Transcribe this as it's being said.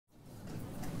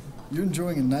You're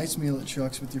enjoying a nice meal at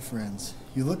Chuck's with your friends.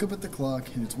 You look up at the clock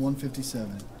and it's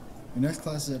 1:57. Your next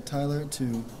class is at Tyler at 2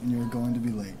 and you are going to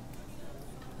be late.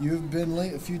 You have been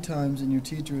late a few times and your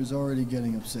teacher is already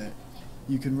getting upset.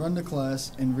 You can run to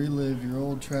class and relive your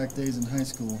old track days in high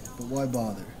school, but why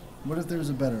bother? What if there was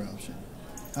a better option?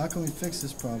 How can we fix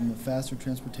this problem of faster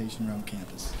transportation around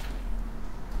campus?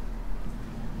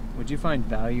 Would you find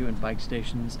value in bike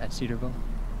stations at Cedarville?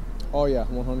 Oh yeah,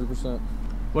 100%.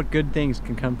 What good things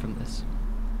can come from this?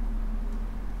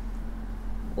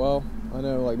 Well, I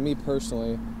know, like me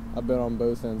personally, I've been on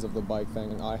both ends of the bike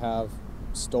thing. I have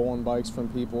stolen bikes from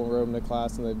people and rode them to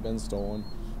class and they've been stolen.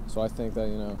 So I think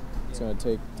that, it's going to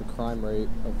take the crime rate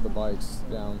of the bikes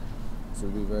down, which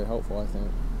would be very helpful, I think.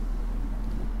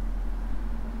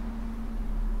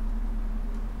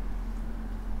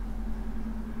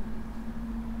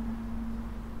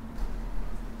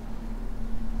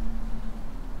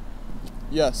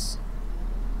 Yes.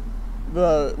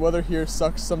 The weather here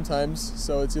sucks sometimes,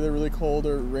 so it's either really cold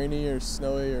or rainy or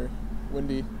snowy or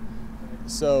windy.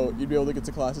 So you'd be able to get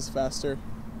to classes faster,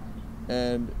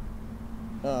 and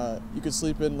you could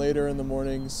sleep in later in the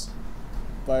mornings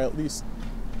by at least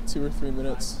 2 or 3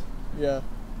 minutes. Yeah.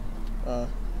 You're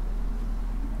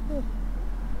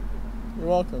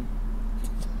welcome.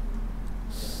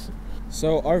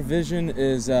 So our vision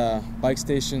is bike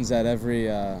stations at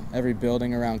every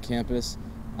building around campus.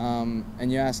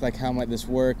 And you ask how might this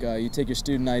work? You take your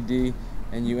student ID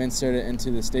and you insert it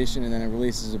into the station and then it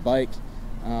releases a bike.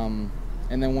 And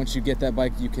then once you get that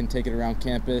bike, you can take it around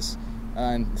campus.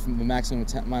 And the maximum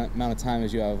amount of time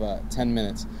is you have 10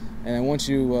 minutes. And then once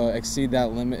you exceed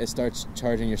that limit, it starts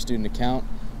charging your student account.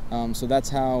 So that's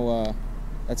how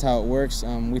it works.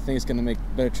 We think it's going to make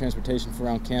better transportation for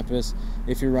around campus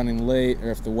if you're running late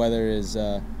or if the weather's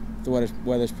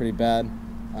pretty bad.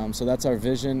 So that's our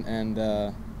vision, and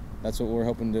that's what we're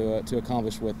hoping to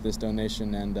accomplish with this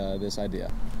donation and this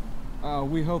idea.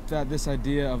 We hope that this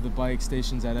idea of the bike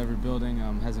stations at every building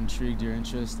has intrigued your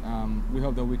interest. We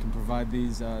hope that we can provide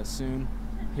these soon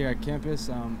here at campus,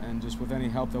 and just with any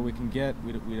help that we can get,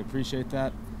 we'd appreciate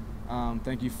that.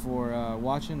 Thank you for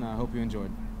watching. I hope you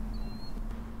enjoyed.